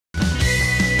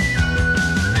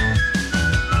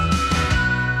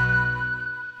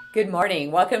Good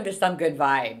morning. Welcome to Some Good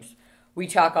Vibes. We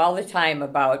talk all the time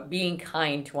about being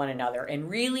kind to one another and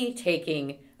really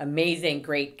taking amazing,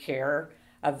 great care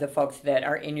of the folks that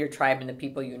are in your tribe and the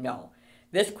people you know.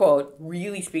 This quote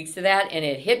really speaks to that, and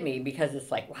it hit me because it's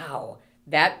like, wow,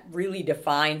 that really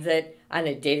defines it on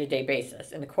a day-to-day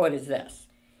basis. And the quote is this: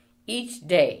 each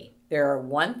day there are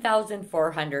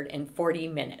 1,440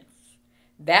 minutes.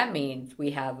 That means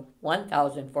we have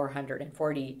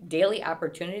 1,440 daily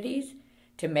opportunities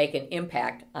to make an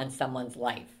impact on someone's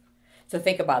life. So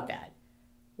think about that.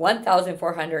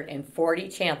 1,440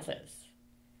 chances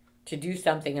to do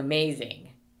something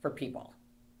amazing for people.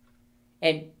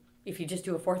 And if you just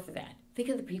do a fourth of that, think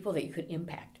of the people that you could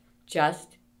impact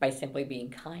just by simply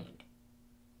being kind.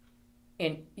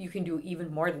 And you can do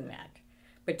even more than that.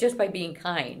 But just by being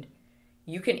kind,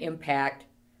 you can impact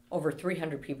over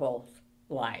 300 people's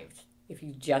lives if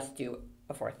you just do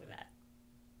a fourth of that.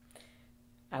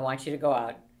 I want you to go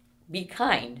out, be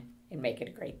kind, and make it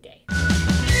a great day.